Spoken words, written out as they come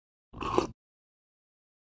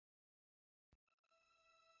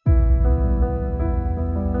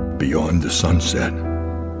Beyond the sunset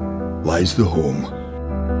lies the home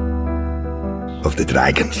of the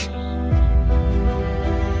dragons.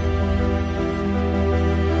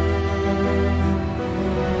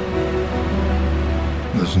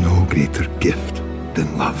 There's no greater gift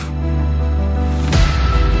than love.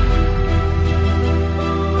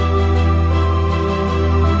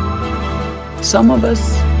 Some of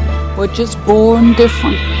us were just born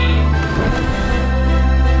different.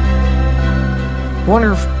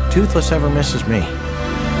 Wonder if Toothless ever misses me.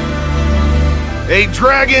 A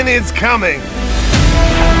dragon is coming!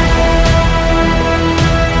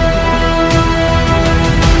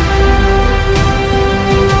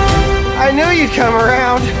 I knew you'd come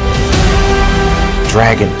around.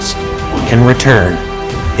 Dragons can return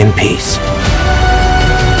in peace.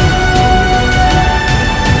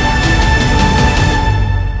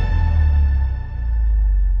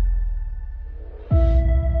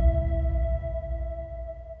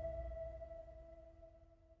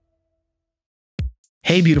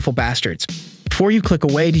 Hey beautiful bastards. Before you click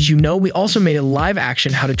away, did you know we also made a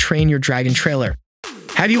live-action How to Train Your Dragon trailer?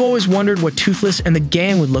 Have you always wondered what Toothless and the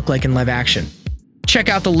gang would look like in live action? Check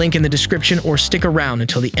out the link in the description or stick around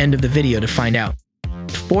until the end of the video to find out.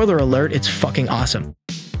 Spoiler alert, it's fucking awesome.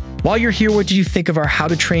 While you're here, what did you think of our How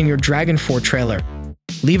to Train Your Dragon 4 trailer?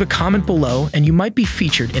 Leave a comment below and you might be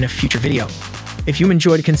featured in a future video. If you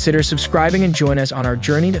enjoyed, consider subscribing and join us on our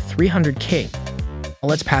journey to 300K.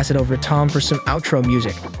 Let's pass it over to Tom for some outro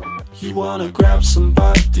music. You wanna grab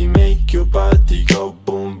somebody, make your body go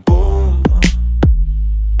boom boom.